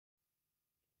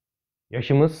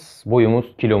Yaşımız,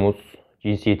 boyumuz, kilomuz,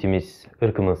 cinsiyetimiz,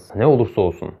 ırkımız ne olursa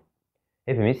olsun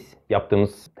hepimiz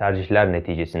yaptığımız tercihler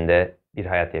neticesinde bir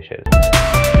hayat yaşarız.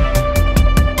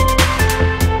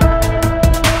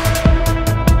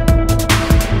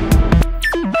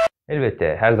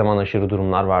 Elbette her zaman aşırı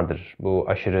durumlar vardır. Bu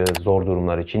aşırı zor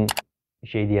durumlar için bir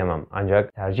şey diyemem.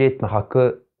 Ancak tercih etme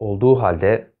hakkı olduğu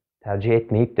halde tercih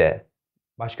etmeyip de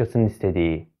başkasının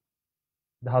istediği,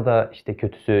 daha da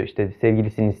kötüsü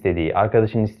sevgilisinin istediği,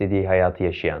 arkadaşının istediği hayatı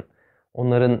yaşayan,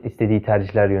 onların istediği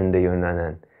tercihler yönünde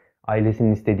yönlenen,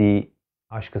 ailesinin istediği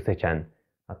aşkı seçen,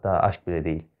 hatta aşk bile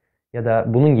değil. Ya da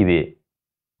bunun gibi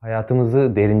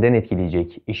hayatımızı derinden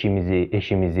etkileyecek işimizi,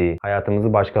 eşimizi,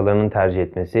 hayatımızı başkalarının tercih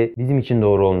etmesi bizim için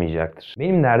doğru olmayacaktır.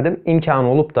 Benim derdim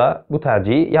imkanı olup da bu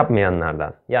tercihi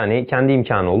yapmayanlardan. Yani kendi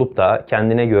imkanı olup da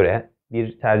kendine göre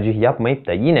bir tercih yapmayıp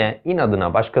da yine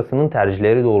inadına başkasının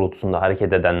tercihleri doğrultusunda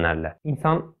hareket edenlerle.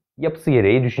 İnsan yapısı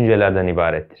gereği düşüncelerden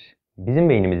ibarettir. Bizim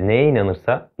beynimiz neye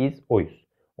inanırsa biz oyuz.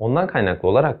 Ondan kaynaklı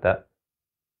olarak da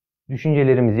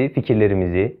düşüncelerimizi,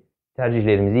 fikirlerimizi,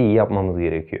 tercihlerimizi iyi yapmamız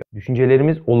gerekiyor.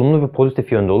 Düşüncelerimiz olumlu ve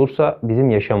pozitif yönde olursa bizim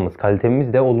yaşamımız,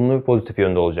 kalitemiz de olumlu ve pozitif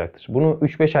yönde olacaktır. Bunu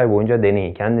 3-5 ay boyunca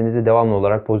deneyin. Kendinizi devamlı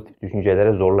olarak pozitif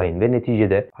düşüncelere zorlayın ve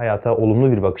neticede hayata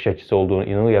olumlu bir bakış açısı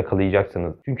olduğunu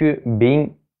yakalayacaksınız. Çünkü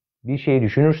beyin bir şeyi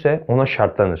düşünürse ona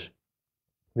şartlanır.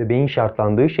 Ve beyin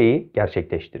şartlandığı şeyi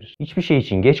gerçekleştirir. Hiçbir şey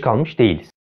için geç kalmış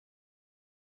değiliz.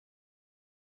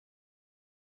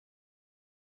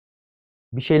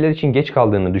 Bir şeyler için geç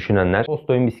kaldığını düşünenler,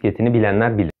 Tolstoy'un bisikletini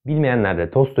bilenler bilir. Bilmeyenler de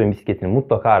Tolstoy'un bisikletini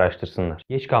mutlaka araştırsınlar.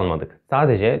 Geç kalmadık.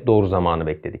 Sadece doğru zamanı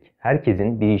bekledik.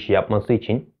 Herkesin bir işi yapması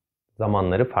için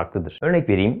zamanları farklıdır. Örnek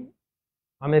vereyim.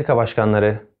 Amerika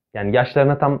başkanları, yani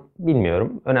yaşlarına tam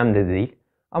bilmiyorum, önemli de değil.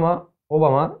 Ama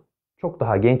Obama çok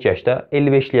daha genç yaşta,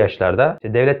 55'li yaşlarda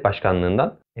devlet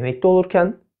başkanlığından emekli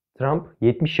olurken Trump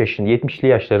 70'li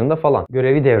yaşlarında falan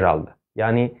görevi devraldı.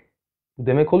 Yani bu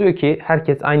demek oluyor ki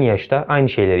herkes aynı yaşta aynı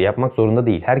şeyleri yapmak zorunda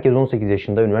değil. Herkes 18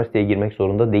 yaşında üniversiteye girmek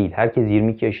zorunda değil. Herkes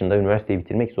 22 yaşında üniversiteyi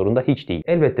bitirmek zorunda hiç değil.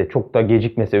 Elbette çok da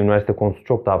gecikmese üniversite konusu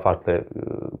çok daha farklı.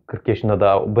 40 yaşında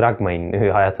da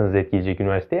bırakmayın hayatınızı etkileyecek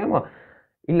üniversiteyi ama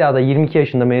illa da 22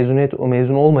 yaşında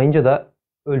mezun olmayınca da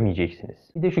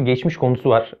ölmeyeceksiniz. Bir de şu geçmiş konusu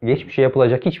var. Geçmişe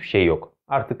yapılacak hiçbir şey yok.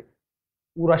 Artık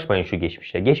uğraşmayın şu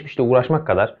geçmişe. Geçmişle uğraşmak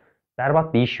kadar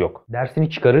berbat bir iş yok. Dersini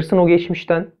çıkarırsın o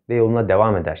geçmişten ve yoluna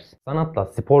devam edersin. Sanatla,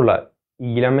 sporla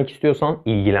ilgilenmek istiyorsan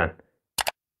ilgilen.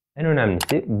 En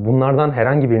önemlisi bunlardan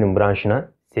herhangi birinin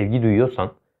branşına sevgi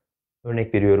duyuyorsan,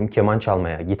 örnek veriyorum keman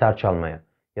çalmaya, gitar çalmaya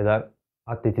ya da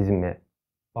atletizme,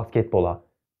 basketbola,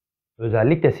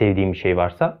 özellikle sevdiğin bir şey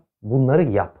varsa bunları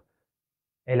yap.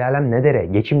 El alem ne dere,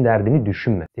 geçim derdini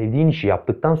düşünme. Sevdiğin işi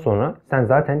yaptıktan sonra sen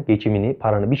zaten geçimini,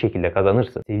 paranı bir şekilde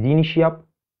kazanırsın. Sevdiğin işi yap,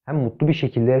 hem mutlu bir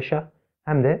şekilde yaşa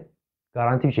hem de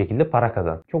garanti bir şekilde para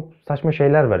kazan. Çok saçma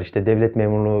şeyler var devlet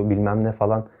memurluğu bilmem ne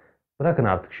falan. Bırakın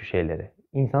artık şu şeyleri.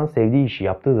 İnsan sevdiği işi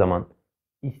yaptığı zaman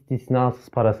istisnasız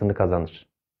parasını kazanır.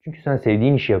 Çünkü sen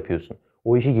sevdiğin işi yapıyorsun.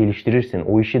 O işi geliştirirsin.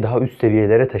 O işi daha üst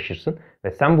seviyelere taşırsın.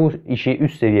 Ve sen bu işi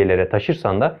üst seviyelere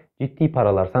taşırsan da ciddi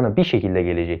paralar sana bir şekilde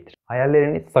gelecektir.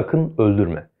 Hayallerini sakın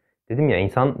öldürme. Dedim ya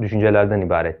insan düşüncelerden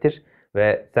ibarettir.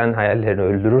 Ve sen hayallerini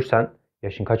öldürürsen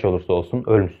yaşın kaç olursa olsun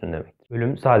ölmüşsün demektir.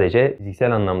 Ölüm sadece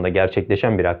fiziksel anlamda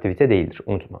gerçekleşen bir aktivite değildir.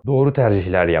 Unutma. Doğru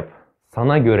tercihler yap.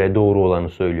 Sana göre doğru olanı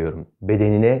söylüyorum.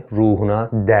 Bedenine, ruhuna,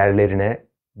 değerlerine,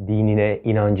 dinine,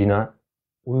 inancına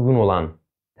uygun olan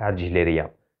tercihleri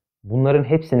yap. Bunların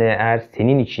hepsine eğer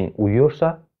senin için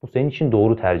uyuyorsa bu senin için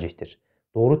doğru tercihtir.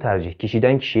 Doğru tercih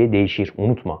kişiden kişiye değişir,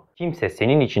 unutma. Kimse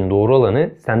senin için doğru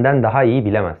olanı senden daha iyi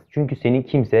bilemez. Çünkü seni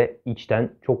kimse içten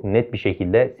çok net bir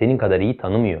şekilde senin kadar iyi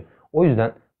tanımıyor. O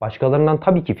yüzden başkalarından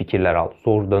tabii ki fikirler al,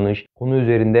 sor, danış. Konu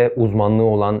üzerinde uzmanlığı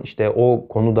olan, o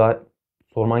konuda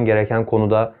sorman gereken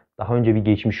konuda daha önce bir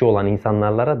geçmişi olan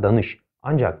insanlarla danış.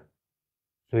 Ancak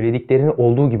söylediklerini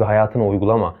olduğu gibi hayatına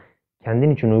uygulama.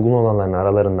 Kendin için uygun olanların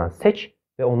aralarından seç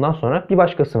ve ondan sonra bir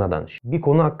başkasına danış. Bir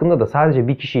konu hakkında da sadece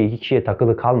bir kişiye, iki kişiye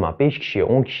takılı kalma. 5 kişiye,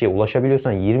 10 kişiye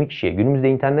ulaşabiliyorsan 20 kişiye. Günümüzde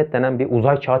internet denen bir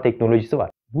uzay çağı teknolojisi var.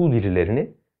 Bul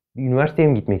birilerini. Bir üniversiteye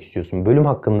mi gitmek istiyorsun? Bölüm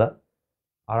hakkında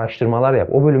araştırmalar yap.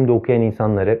 O bölümde okuyan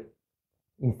insanları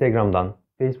Instagram'dan,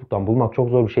 Facebook'tan bulmak çok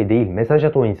zor bir şey değil. Mesaj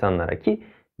at o insanlara ki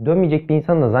dönmeyecek bir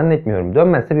insan da zannetmiyorum.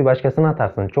 Dönmezse bir başkasına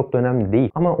atarsın. Çok da önemli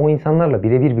değil. Ama o insanlarla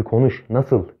birebir bir konuş.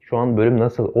 Nasıl? Şu an bölüm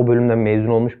nasıl? O bölümden mezun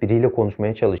olmuş biriyle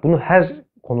konuşmaya çalış. Bunu her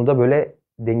konuda böyle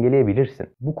dengeleyebilirsin.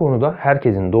 Bu konuda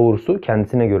herkesin doğrusu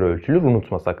kendisine göre ölçülür.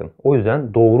 Unutma sakın. O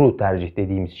yüzden doğru tercih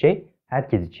dediğimiz şey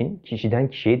herkes için kişiden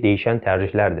kişiye değişen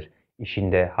tercihlerdir.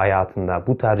 İşinde, hayatında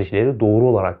bu tercihleri doğru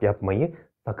olarak yapmayı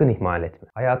sakın ihmal etme.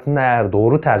 Hayatında eğer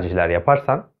doğru tercihler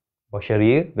yaparsan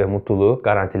başarıyı ve mutluluğu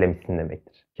garantilemişsin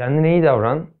demektir. Kendine iyi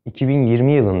davran.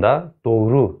 2020 yılında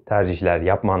doğru tercihler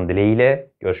yapman dileğiyle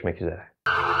görüşmek üzere.